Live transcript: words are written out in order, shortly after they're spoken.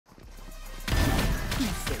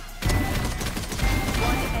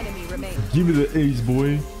One enemy remaining. Give me the ace,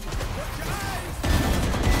 boy.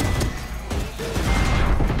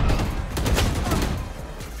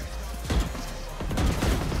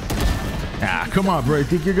 Ah, come on, bro. You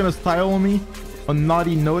think you're gonna style on me? A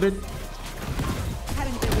naughty noted?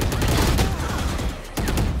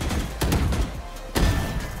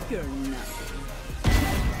 You're nothing.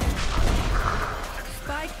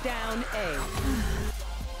 Spike down A.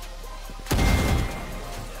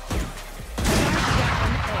 Spike down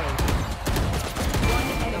A. One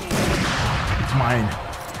enemy. It's mine.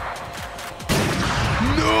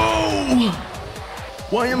 No!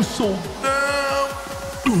 Why am I so down?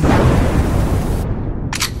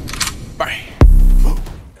 Bye.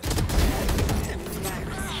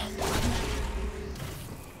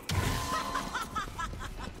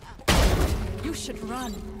 You should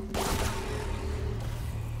run.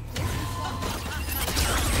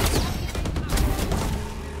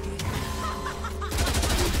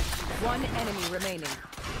 One enemy remaining.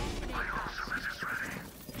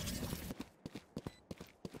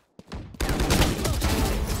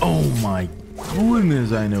 Oh my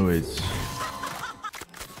goodness, I know it.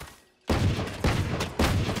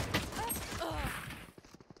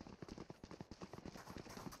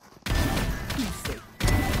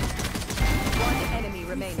 One enemy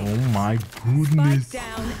remaining. Oh my Spike goodness.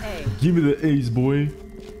 down A. Give me the ace, boy.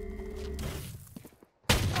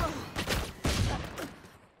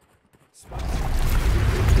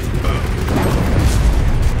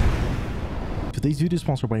 Today's video is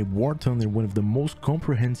sponsored by War Thunder, one of the most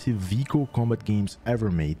comprehensive vehicle combat games ever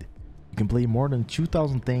made. You can play more than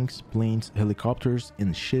 2,000 tanks, planes, helicopters,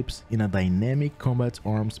 and ships in a dynamic combat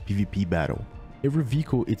arms PvP battle. Every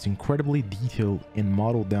vehicle is incredibly detailed and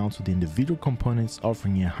modeled down to the individual components,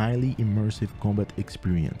 offering a highly immersive combat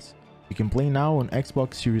experience. You can play now on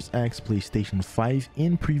Xbox Series X, PlayStation 5,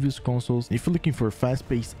 and previous consoles. If you're looking for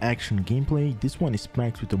fast-paced action gameplay, this one is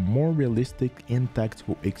packed with a more realistic and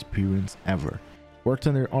tactical experience ever. War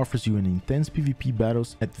Thunder offers you an intense PvP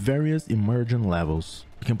battles at various emergent levels.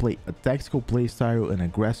 You can play a tactical playstyle and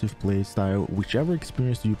aggressive playstyle, whichever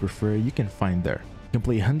experience you prefer you can find there. You can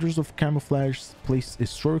play hundreds of camouflages, place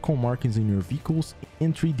historical markings in your vehicles,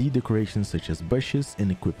 and 3D decorations such as bushes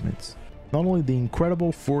and equipments. Not only the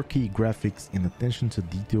incredible 4K graphics and attention to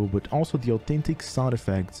detail, but also the authentic sound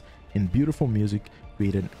effects and beautiful music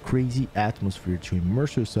create a crazy atmosphere to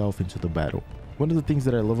immerse yourself into the battle. One of the things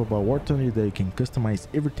that I love about War Thunder is that you can customize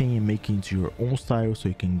everything and make it into your own style, so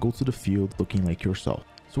you can go to the field looking like yourself.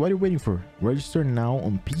 So what are you waiting for? Register now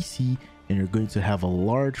on PC and you're going to have a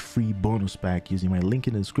large free bonus pack using my link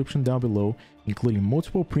in the description down below, including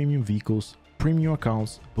multiple premium vehicles, premium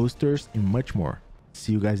accounts, boosters, and much more.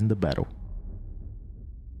 See you guys in the battle.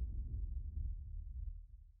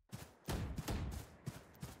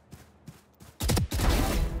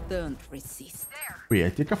 Don't resist. Wait, I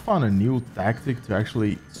think I found a new tactic to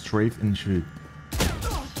actually strafe and shoot.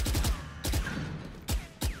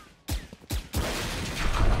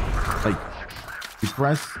 Like, you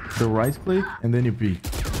press the right click and then you peek.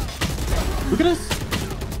 Look at this.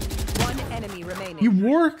 One enemy remaining. It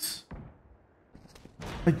works.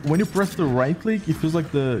 Like, when you press the right click, it feels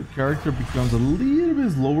like the character becomes a little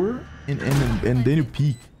bit slower and then you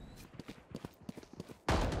peek.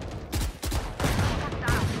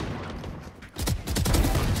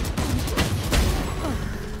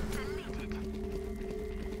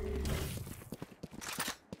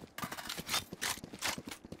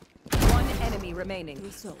 Remaining.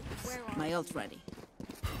 My ult ready.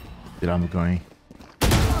 Dude, I'm going.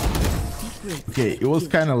 Okay, it was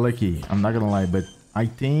kind of lucky, I'm not gonna lie, but I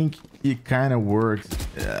think it kind of works.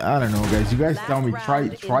 I don't know, guys. You guys tell me. Try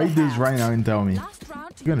this right now and tell me.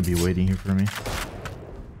 You're gonna be waiting here for me.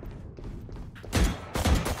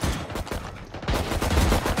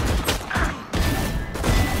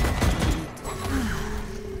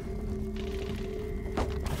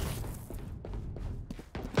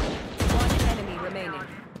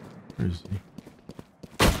 Where is he?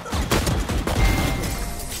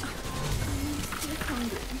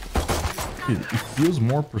 Dude, it feels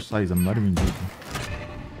more precise. I'm not even joking.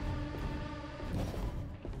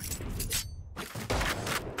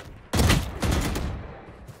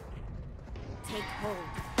 Take hold.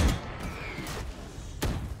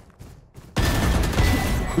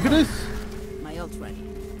 Look at this. My ult ready.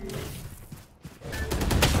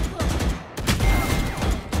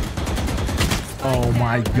 Oh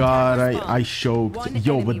my god, I choked.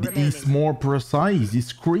 Yo, but it's more precise.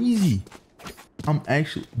 It's crazy. I'm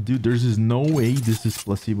actually, dude, there's just no way this is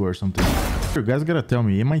placebo or something. You guys gotta tell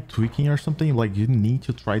me, am I tweaking or something? Like, you need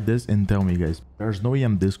to try this and tell me, guys. There's no way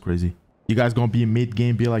I'm this crazy. You guys gonna be in mid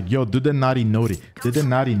game, be like, yo, do the naughty note it. Do the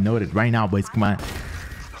naughty note it right now, boys. Come on.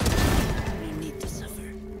 You need to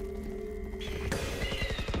suffer.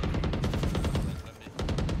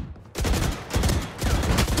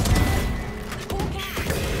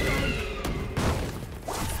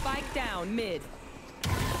 Spike down mid.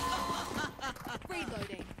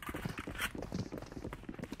 Reloading.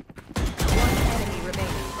 One enemy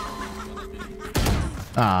remaining.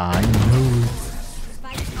 Ah, I know.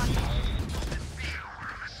 Spike on.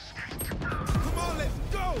 Come on, let's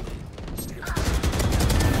go!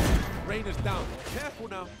 Rain is down. Careful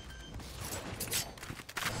now.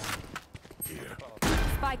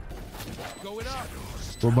 Spike. Going up.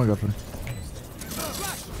 Oh my god.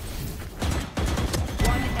 Flash.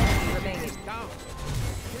 One enemy remaining. Down.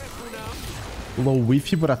 Careful now. Low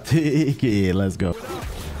wifi pra take. Let's go.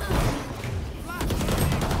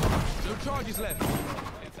 No charges left.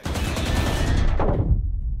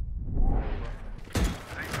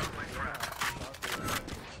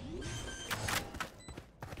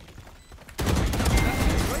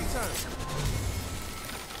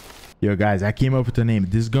 Yo, guys, I came up with the name.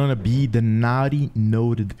 This is gonna be the naughty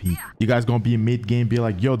noted peak. You guys gonna be in mid game, be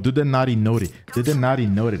like, yo, do the naughty noted. Do the naughty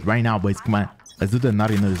noted right now, boys. Come on. Let's do the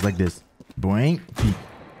naughty noted like this. Boing, peak.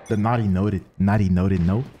 The naughty noted. Naughty noted,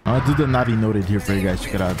 no? I'll do the naughty noted here for you guys.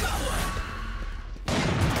 Check it out.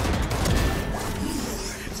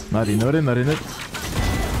 Naughty noted, naughty noted.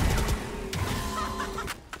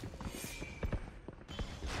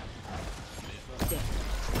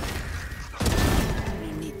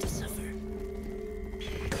 You need to suffer.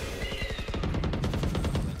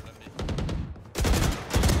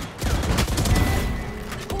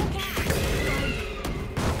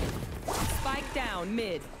 Spike down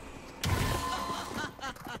mid.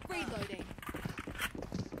 Reloading.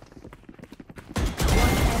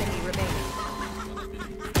 One enemy remaining.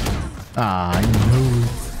 Ah, I know.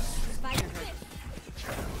 Spike.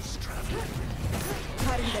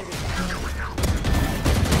 Cutting their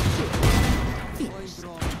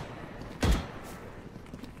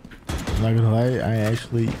Not gonna lie, I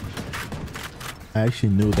actually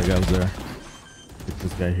knew that guy was there. Get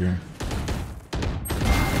this guy here.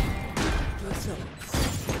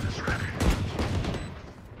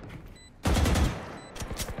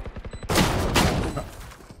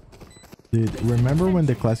 Dude, remember when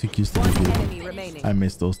the classic used to be One good? enemy remaining. I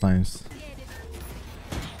miss those times.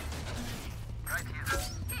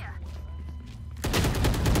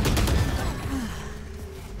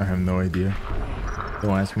 I have no idea.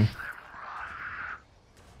 Don't ask me.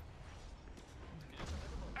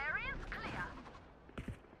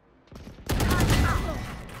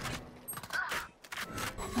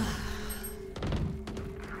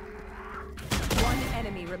 One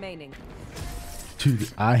enemy remaining.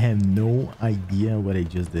 Dude, I have no idea what I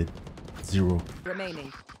just did. Zero.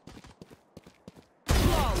 Remaining.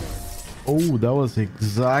 Oh, that was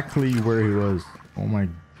exactly where he was. Oh my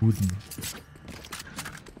goodness.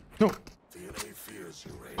 No. DNA fears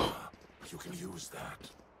you, Reyna. You can use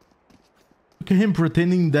that. Look at him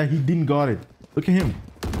pretending that he didn't got it. Look at him.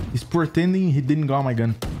 He's pretending he didn't got my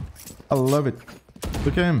gun. I love it.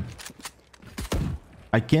 Look at him.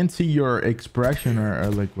 I can't see your expression or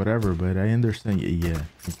like whatever, but I understand. Yeah.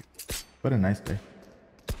 What a nice guy.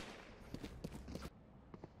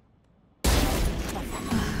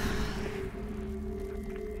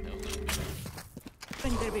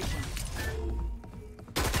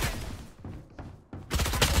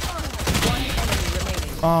 One enemy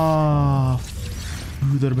remaining. Ah,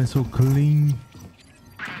 dude, that would have been so clean.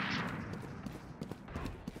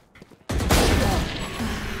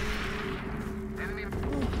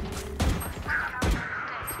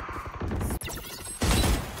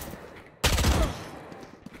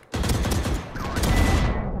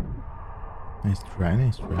 Nice try,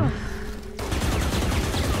 nice try.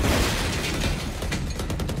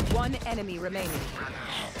 One enemy remaining.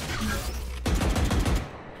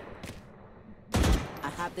 I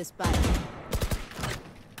have this bite.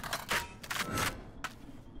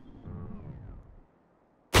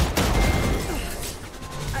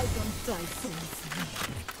 I don't die so easily.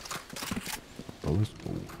 Oh, let's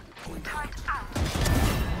go.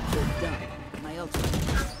 Good done. My ultimate.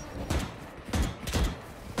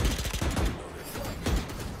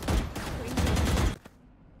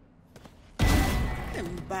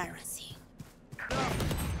 Embarrassing.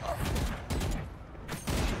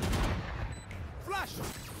 Flash.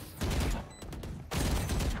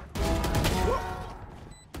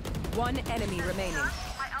 One enemy remaining.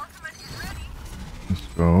 Let's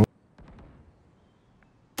go.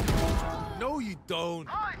 No, you don't.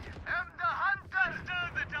 I am the hunter still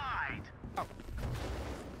the tide.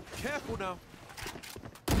 Careful now.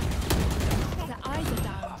 The eyes are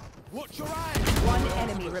down. Watch your eyes. One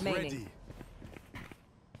enemy remaining. Ready.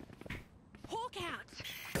 Hawk out.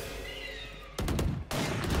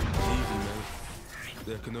 Easy, man.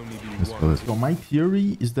 There can only be one. Let's go. My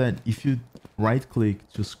theory is that if you right click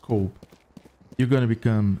to scope, you're gonna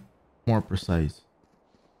become more precise.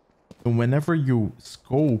 And whenever you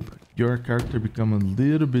scope, your character become a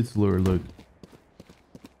little bit slower. Look,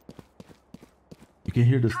 you can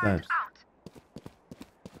hear the steps.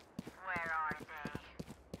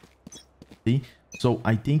 See? So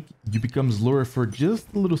I think you become slower for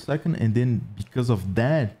just a little second, and then because of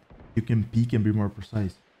that, you can peek and be more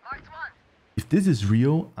precise. If this is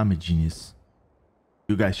real, I'm a genius.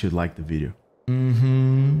 You guys should like the video.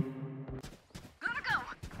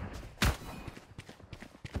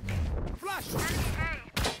 Flash.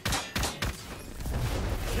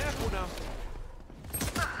 Careful now.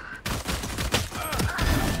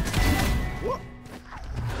 What?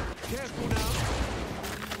 Careful now.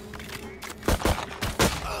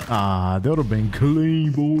 Ah, that would have been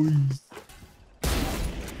clean, boys.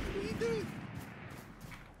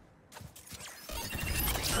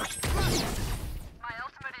 My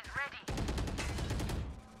ultimate is ready.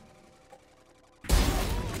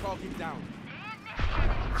 Target down.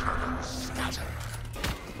 Scatter.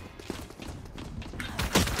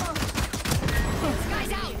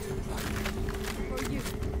 Sky's out.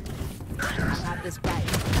 Have this bite.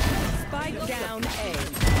 Spike down A.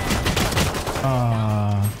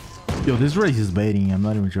 Yo, this race is baiting. I'm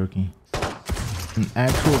not even joking. An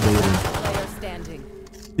actual baiter. Player standing.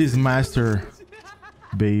 His master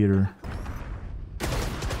baiter.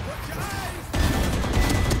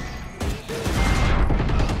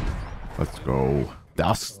 Let's go.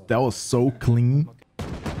 That was so clean.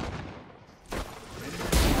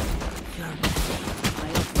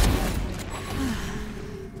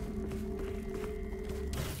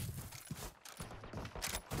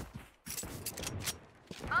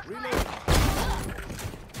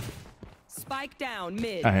 Spike down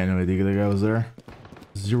mid. I had no idea the guy was there.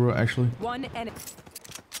 Zero actually. One enemy.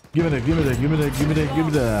 Give me that, give me that, give me that, give me that, give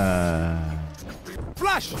me that.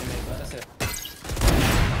 Flash.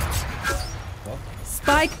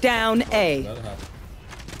 Spike down A.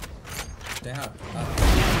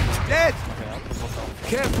 Dead.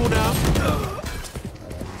 Careful now.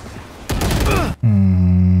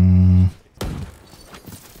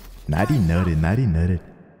 Naughty nutted, naughty nutted.